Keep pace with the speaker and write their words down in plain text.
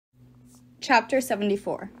Chapter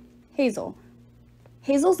 74. Hazel.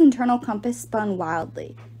 Hazel's internal compass spun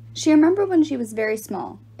wildly. She remembered when she was very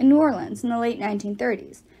small, in New Orleans in the late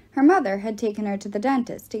 1930s. Her mother had taken her to the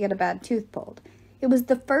dentist to get a bad tooth pulled. It was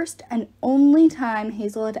the first and only time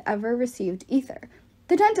Hazel had ever received ether.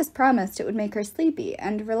 The dentist promised it would make her sleepy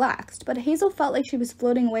and relaxed, but Hazel felt like she was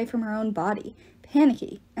floating away from her own body,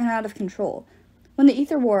 panicky and out of control. When the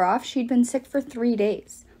ether wore off, she'd been sick for 3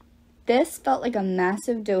 days. This felt like a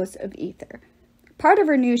massive dose of ether. Part of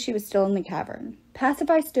her knew she was still in the cavern.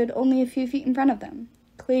 Pasiphae stood only a few feet in front of them.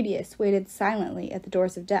 Cladius waited silently at the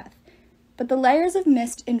doors of death. But the layers of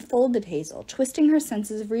mist enfolded Hazel, twisting her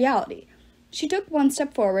senses of reality. She took one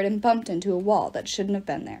step forward and bumped into a wall that shouldn't have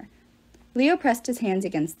been there. Leo pressed his hands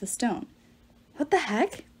against the stone. What the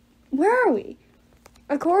heck? Where are we?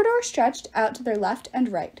 A corridor stretched out to their left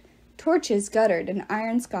and right. Torches guttered in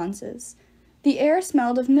iron sconces. The air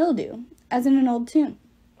smelled of mildew, as in an old tomb.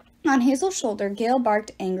 On Hazel's shoulder, Gale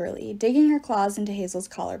barked angrily, digging her claws into Hazel's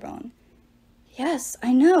collarbone. Yes,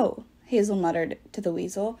 I know, Hazel muttered to the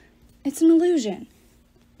weasel. It's an illusion.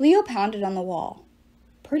 Leo pounded on the wall.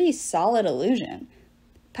 Pretty solid illusion.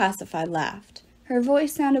 Pasiphae laughed. Her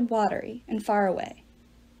voice sounded watery and far away.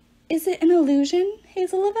 Is it an illusion,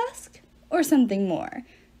 Hazel-Levesque? Or something more?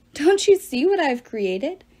 Don't you see what I've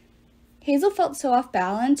created? Hazel felt so off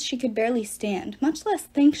balance she could barely stand, much less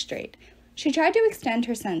think straight. She tried to extend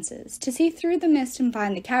her senses, to see through the mist and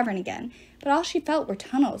find the cavern again, but all she felt were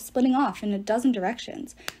tunnels splitting off in a dozen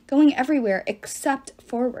directions, going everywhere except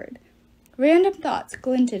forward. Random thoughts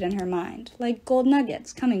glinted in her mind, like gold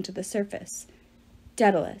nuggets coming to the surface.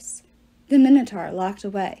 Daedalus. The Minotaur locked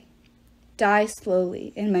away. Die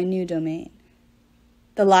slowly in my new domain.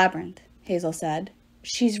 The labyrinth, Hazel said.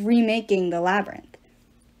 She's remaking the labyrinth.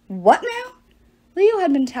 What now? Leo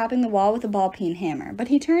had been tapping the wall with a ball-peen hammer, but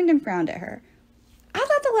he turned and frowned at her. I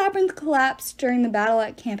thought the labyrinth collapsed during the battle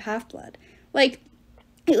at Camp Half-Blood. Like,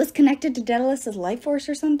 it was connected to Daedalus's life force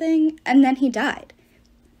or something, and then he died.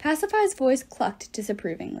 Pasiphae's voice clucked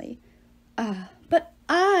disapprovingly. But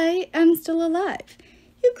I am still alive.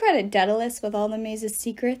 You credit Daedalus with all the maze's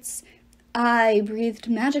secrets. I breathed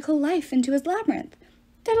magical life into his labyrinth.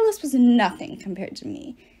 Daedalus was nothing compared to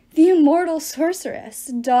me. The immortal sorceress,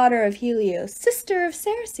 daughter of Helios, sister of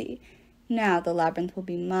Circe. Now the labyrinth will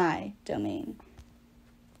be my domain.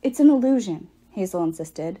 It's an illusion, Hazel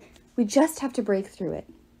insisted. We just have to break through it.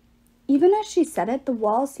 Even as she said it, the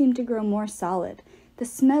walls seemed to grow more solid, the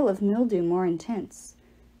smell of mildew more intense.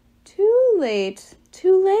 Too late,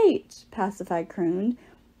 Pasiphae crooned.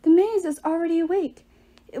 The maze is already awake.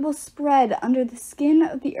 It will spread under the skin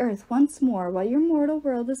of the earth once more while your mortal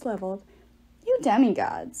world is leveled. You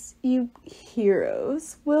demigods, you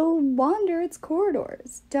heroes, will wander its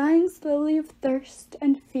corridors, dying slowly of thirst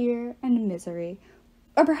and fear and misery.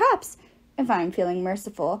 Or perhaps, if I am feeling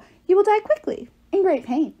merciful, you will die quickly, in great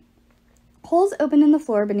pain. Holes opened in the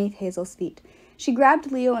floor beneath Hazel's feet. She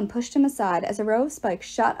grabbed Leo and pushed him aside as a row of spikes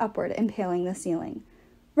shot upward, impaling the ceiling.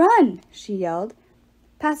 Run, she yelled.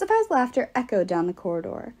 Pasiphae's laughter echoed down the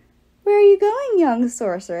corridor. Where are you going, young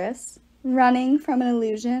sorceress? Running from an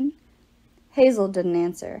illusion? Hazel didn't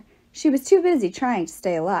answer. She was too busy trying to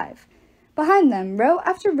stay alive. Behind them, row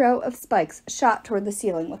after row of spikes shot toward the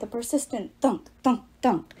ceiling with a persistent thunk, thunk,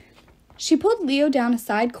 thunk. She pulled Leo down a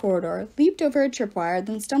side corridor, leaped over a tripwire,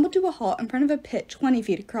 then stumbled to a halt in front of a pit 20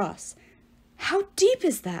 feet across. How deep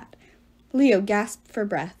is that? Leo gasped for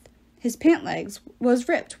breath. His pant legs was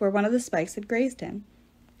ripped where one of the spikes had grazed him.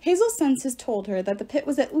 Hazel's senses told her that the pit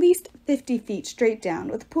was at least 50 feet straight down,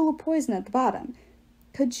 with a pool of poison at the bottom.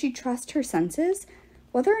 Could she trust her senses?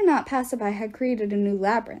 Whether or not Pasiphae had created a new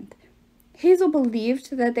labyrinth. Hazel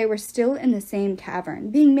believed that they were still in the same cavern,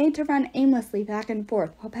 being made to run aimlessly back and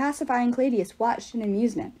forth while Pasiphae and Cladius watched in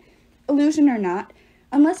amusement. Illusion or not,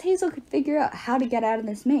 unless Hazel could figure out how to get out of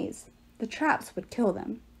this maze, the traps would kill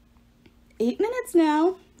them. 8 minutes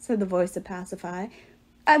now, said the voice of Pasiphae.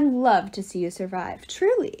 I'd love to see you survive,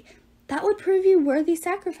 truly. That would prove you worthy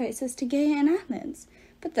sacrifices to Gaia and Athens.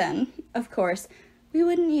 But then, of course, we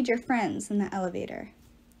wouldn't need your friends in the elevator.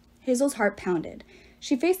 Hazel's heart pounded.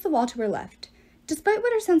 She faced the wall to her left. Despite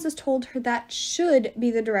what her senses told her, that should be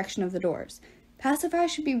the direction of the doors. Pasiphae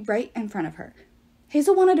should be right in front of her.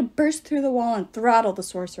 Hazel wanted to burst through the wall and throttle the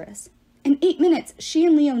sorceress. In 8 minutes, she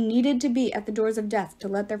and Leo needed to be at the doors of death to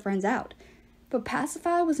let their friends out. But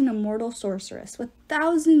Pasiphae was an immortal sorceress with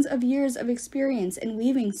thousands of years of experience in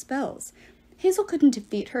weaving spells. Hazel couldn't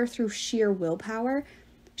defeat her through sheer willpower.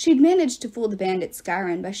 She'd managed to fool the bandit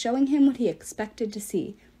Skyron by showing him what he expected to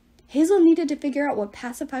see. Hazel needed to figure out what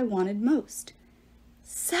Pasiphae wanted most.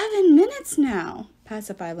 7 minutes now,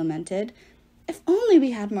 Pasiphae lamented. If only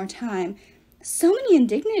we had more time. So many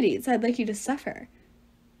indignities I'd like you to suffer.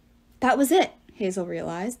 That was it, Hazel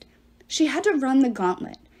realized. She had to run the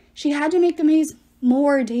gauntlet. She had to make the maze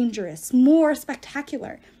more dangerous, more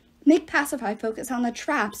spectacular. Make Pacify focus on the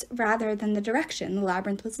traps rather than the direction the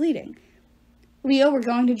labyrinth was leading. Leo, we're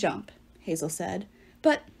going to jump, Hazel said.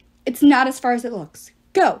 But it's not as far as it looks.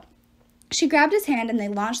 Go! She grabbed his hand and they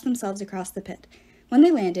launched themselves across the pit. When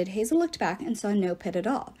they landed, Hazel looked back and saw no pit at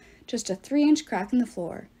all, just a 3-inch crack in the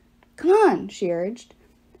floor. Come on, she urged.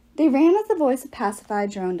 They ran as the voice of Pacify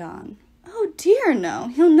droned on. Oh dear, no,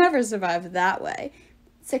 he'll never survive that way.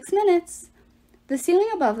 6 minutes. The ceiling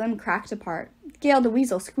above them cracked apart. Gale the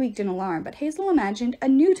Weasel squeaked in alarm, but Hazel imagined a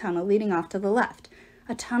new tunnel leading off to the left,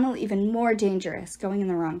 a tunnel even more dangerous, going in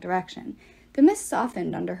the wrong direction. The mist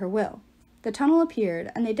softened under her will. The tunnel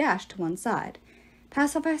appeared, and they dashed to one side.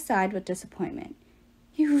 Pacify sighed with disappointment.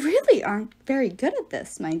 You really aren't very good at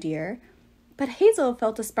this, my dear. But Hazel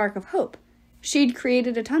felt a spark of hope. She'd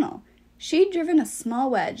created a tunnel. She'd driven a small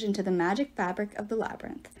wedge into the magic fabric of the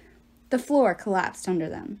labyrinth. The floor collapsed under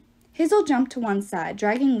them. Hazel jumped to one side,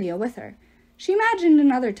 dragging Leo with her. She imagined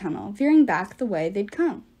another tunnel, veering back the way they'd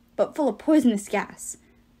come, but full of poisonous gas.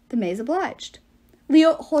 The maze obliged.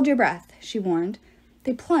 Leo, hold your breath, she warned.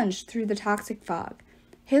 They plunged through the toxic fog.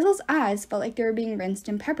 Hazel's eyes felt like they were being rinsed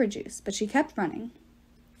in pepper juice, but she kept running.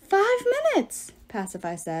 5 minutes,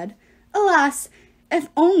 Pacify said. Alas, if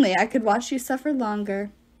only I could watch you suffer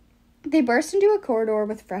longer. They burst into a corridor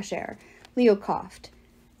with fresh air. Leo coughed.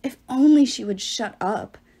 If only she would shut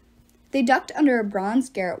up. They ducked under a bronze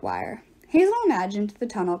garrote wire. Hazel imagined the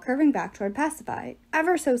tunnel curving back toward Pacify,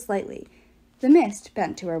 ever so slightly. The mist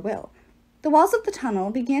bent to her will. The walls of the tunnel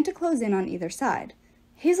began to close in on either side.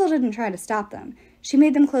 Hazel didn't try to stop them. She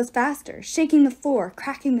made them close faster, shaking the floor,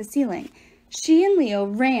 cracking the ceiling. She and Leo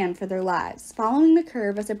ran for their lives, following the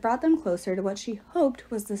curve as it brought them closer to what she hoped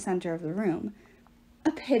was the center of the room.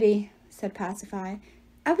 A pity, said Pacify.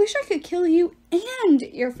 I wish I could kill you and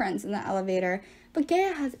your friends in the elevator, but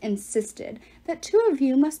Gaia has insisted that 2 of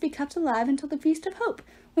you must be kept alive until the Feast of Hope,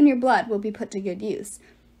 when your blood will be put to good use.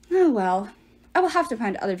 Oh well, I will have to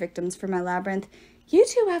find other victims for my labyrinth. You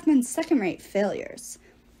 2 have been second-rate failures.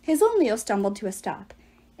 Hazel and Leo stumbled to a stop.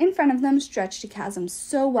 In front of them stretched a chasm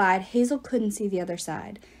so wide Hazel couldn't see the other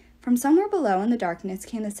side. From somewhere below in the darkness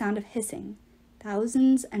came the sound of hissing.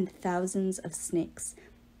 Thousands and thousands of snakes.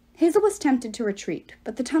 Hazel was tempted to retreat,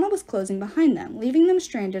 but the tunnel was closing behind them, leaving them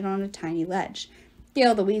stranded on a tiny ledge.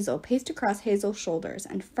 Gale the Weasel paced across Hazel's shoulders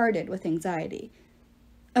and farted with anxiety.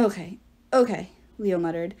 Okay, Leo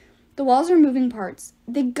muttered. The walls are moving parts.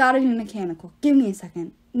 They gotta be mechanical. Give me a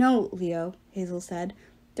second. No, Leo, Hazel said.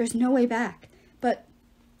 There's no way back. But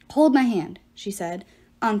hold my hand, she said,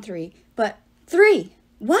 on 3. But 3!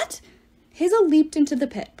 What? Hazel leaped into the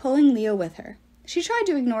pit, pulling Leo with her. She tried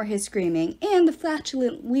to ignore his screaming and the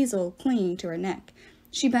flatulent weasel clinging to her neck.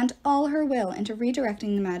 She bent all her will into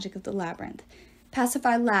redirecting the magic of the labyrinth.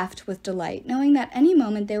 Pacify laughed with delight, knowing that any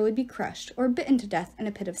moment they would be crushed or bitten to death in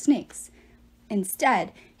a pit of snakes.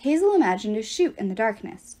 Instead, Hazel imagined a chute in the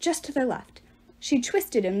darkness, just to their left. She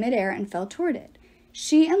twisted in midair and fell toward it.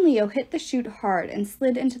 She and Leo hit the chute hard and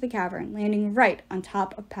slid into the cavern, landing right on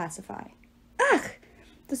top of Pacify. Ugh!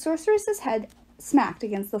 The sorceress's head smacked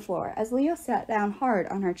against the floor as Leo sat down hard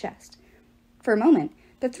on her chest. For a moment,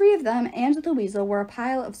 the 3 of them and the weasel were a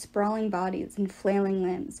pile of sprawling bodies and flailing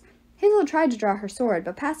limbs. Hazel tried to draw her sword,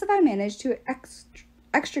 but Pacify managed to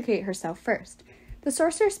extricate herself first. The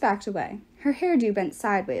sorceress backed away. Her hairdo bent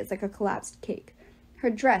sideways like a collapsed cake. Her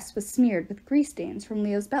dress was smeared with grease stains from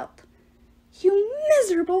Leo's belt. You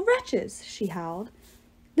miserable wretches, she howled.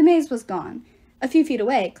 The maze was gone. A few feet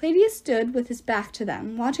away, Claudius stood with his back to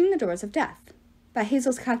them, watching the doors of death. By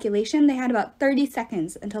Hazel's calculation, they had about 30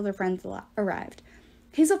 seconds until their friends arrived.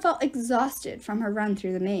 Hazel felt exhausted from her run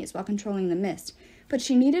through the maze while controlling the mist, but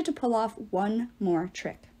she needed to pull off one more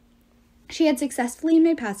trick. She had successfully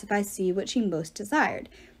made Pacify see what she most desired.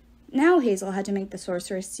 Now Hazel had to make the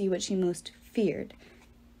sorceress see what she most feared.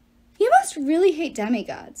 You must really hate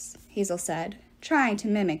demigods, Hazel said, trying to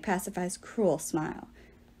mimic Pacify's cruel smile.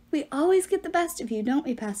 We always get the best of you, don't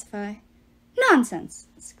we, Pacify? Nonsense,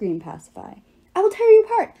 screamed Pacify. I will tear you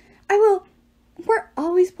apart. I will... We're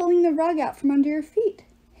always pulling the rug out from under your feet,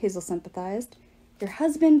 Hazel sympathized. Your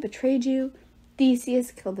husband betrayed you.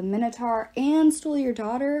 Theseus killed the Minotaur and stole your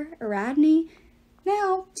daughter, Ariadne.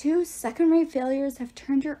 Now, 2 second-rate failures have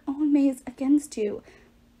turned your own maze against you.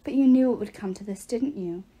 But you knew it would come to this, didn't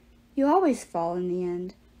you? You always fall in the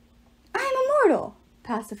end. I am immortal,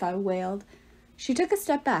 Pacify wailed. She took a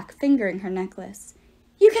step back, fingering her necklace.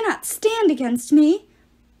 You cannot stand against me.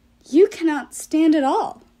 You cannot stand at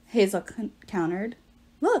all, Hazel countered.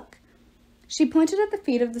 Look. She pointed at the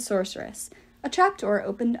feet of the sorceress. A trapdoor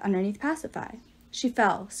opened underneath Pacify. She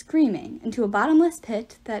fell, screaming, into a bottomless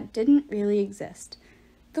pit that didn't really exist.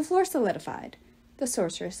 The floor solidified. The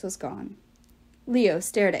sorceress was gone. Leo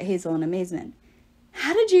stared at Hazel in amazement.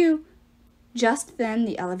 How did you... Just then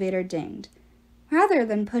the elevator dinged. Rather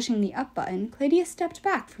than pushing the up button, Claudia stepped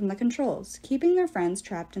back from the controls, keeping their friends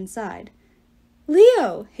trapped inside.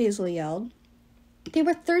 Leo! Hazel yelled. They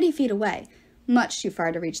were 30 feet away, much too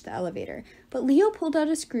far to reach the elevator, but Leo pulled out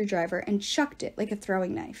a screwdriver and chucked it like a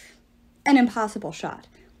throwing knife. An impossible shot.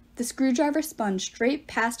 The screwdriver spun straight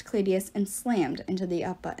past Claudius and slammed into the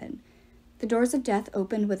up button. The doors of death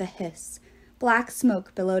opened with a hiss. Black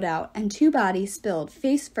smoke billowed out, and 2 bodies spilled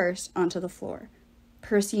face first onto the floor.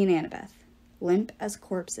 Percy and Annabeth, limp as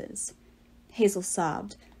corpses. Hazel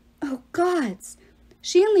sobbed. Oh, gods!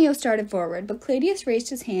 She and Leo started forward, but Claudius raised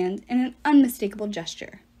his hand in an unmistakable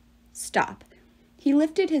gesture. Stop. He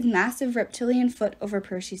lifted his massive reptilian foot over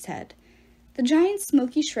Percy's head. The giant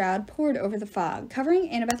smoky shroud poured over the fog, covering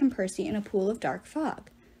Annabeth and Percy in a pool of dark fog.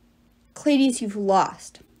 Claudius, you've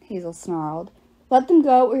lost, Hazel snarled. Let them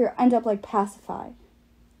go or you'll end up like Pacify.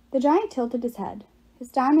 The giant tilted his head. His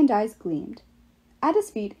diamond eyes gleamed. At his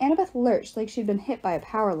feet, Annabeth lurched like she'd been hit by a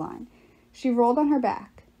power line. She rolled on her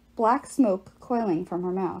back, black smoke coiling from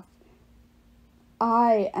her mouth.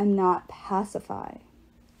 I am not Pacify.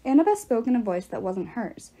 Annabeth spoke in a voice that wasn't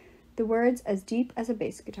hers, the words as deep as a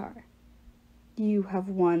bass guitar. You have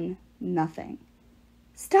won nothing.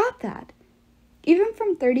 Stop that! Even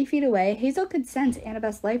from 30 feet away, Hazel could sense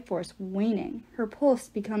Annabeth's life force waning, her pulse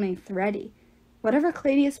becoming thready. Whatever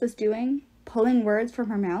Claudius was doing, pulling words from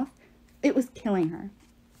her mouth, it was killing her.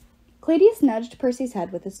 Claudius nudged Percy's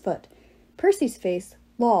head with his foot. Percy's face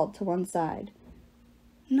lolled to one side.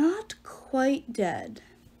 Not quite dead.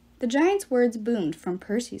 The giant's words boomed from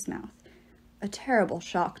Percy's mouth. A terrible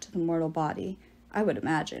shock to the mortal body, I would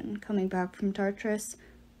imagine, coming back from Tartarus.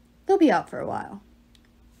 They'll be out for a while.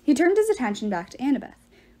 He turned his attention back to Annabeth.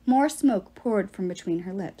 More smoke poured from between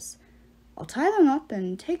her lips. I'll tie them up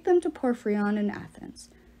and take them to Porphyrion in Athens.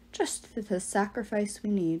 Just the sacrifice we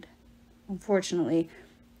need. Unfortunately,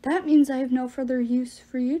 that means I have no further use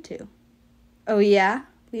for you two. Oh yeah?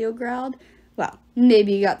 Leo growled. Well,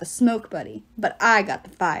 maybe you got the smoke, buddy, but I got the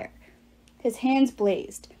fire. His hands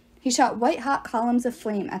blazed. He shot white-hot columns of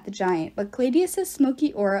flame at the giant, but Claudius's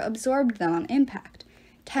smoky aura absorbed them on impact.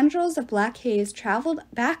 Tendrils of black haze traveled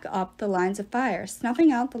back up the lines of fire,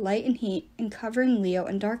 snuffing out the light and heat and covering Leo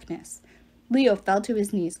in darkness. Leo fell to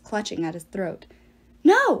his knees, clutching at his throat.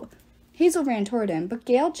 No! Hazel ran toward him, but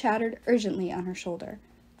Gale chattered urgently on her shoulder.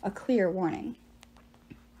 A clear warning.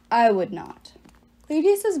 I would not.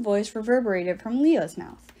 Claudius's voice reverberated from Leo's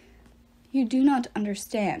mouth. You do not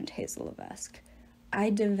understand, Hazel Levesque.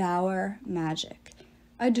 I devour magic.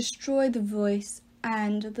 I destroy the voice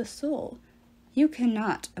and the soul. You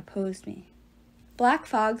cannot oppose me. Black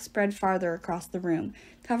fog spread farther across the room,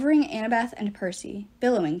 covering Annabeth and Percy,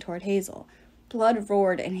 billowing toward Hazel. Blood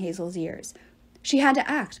roared in Hazel's ears. She had to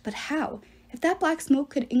act, but how? If that black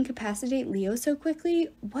smoke could incapacitate Leo so quickly,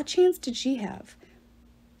 what chance did she have?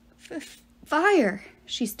 Fire,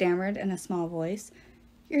 she stammered in a small voice.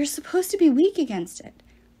 You're supposed to be weak against it.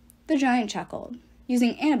 The giant chuckled,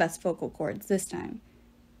 using Annabeth's vocal cords this time.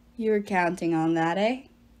 You were counting on that, eh?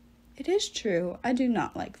 It is true, I do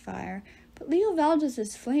not like fire, but Leo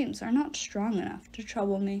Valdez's flames are not strong enough to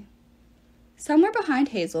trouble me. Somewhere behind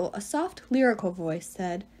Hazel, a soft, lyrical voice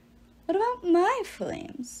said, What about my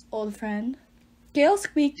flames, old friend? Gale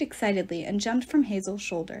squeaked excitedly and jumped from Hazel's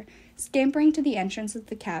shoulder, scampering to the entrance of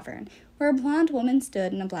the cavern, where a blonde woman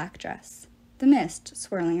stood in a black dress, the mist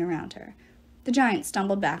swirling around her. The giant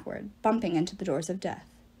stumbled backward, bumping into the doors of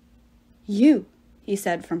death. You, he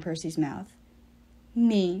said from Percy's mouth.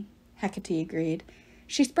 Me, Hecate agreed.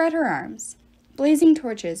 She spread her arms. Blazing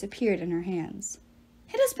torches appeared in her hands.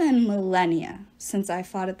 It has been millennia since I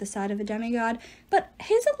fought at the side of a demigod, but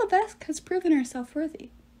Hazel Levesque has proven herself worthy.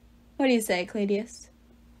 What do you say, Claudius?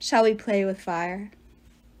 Shall we play with fire?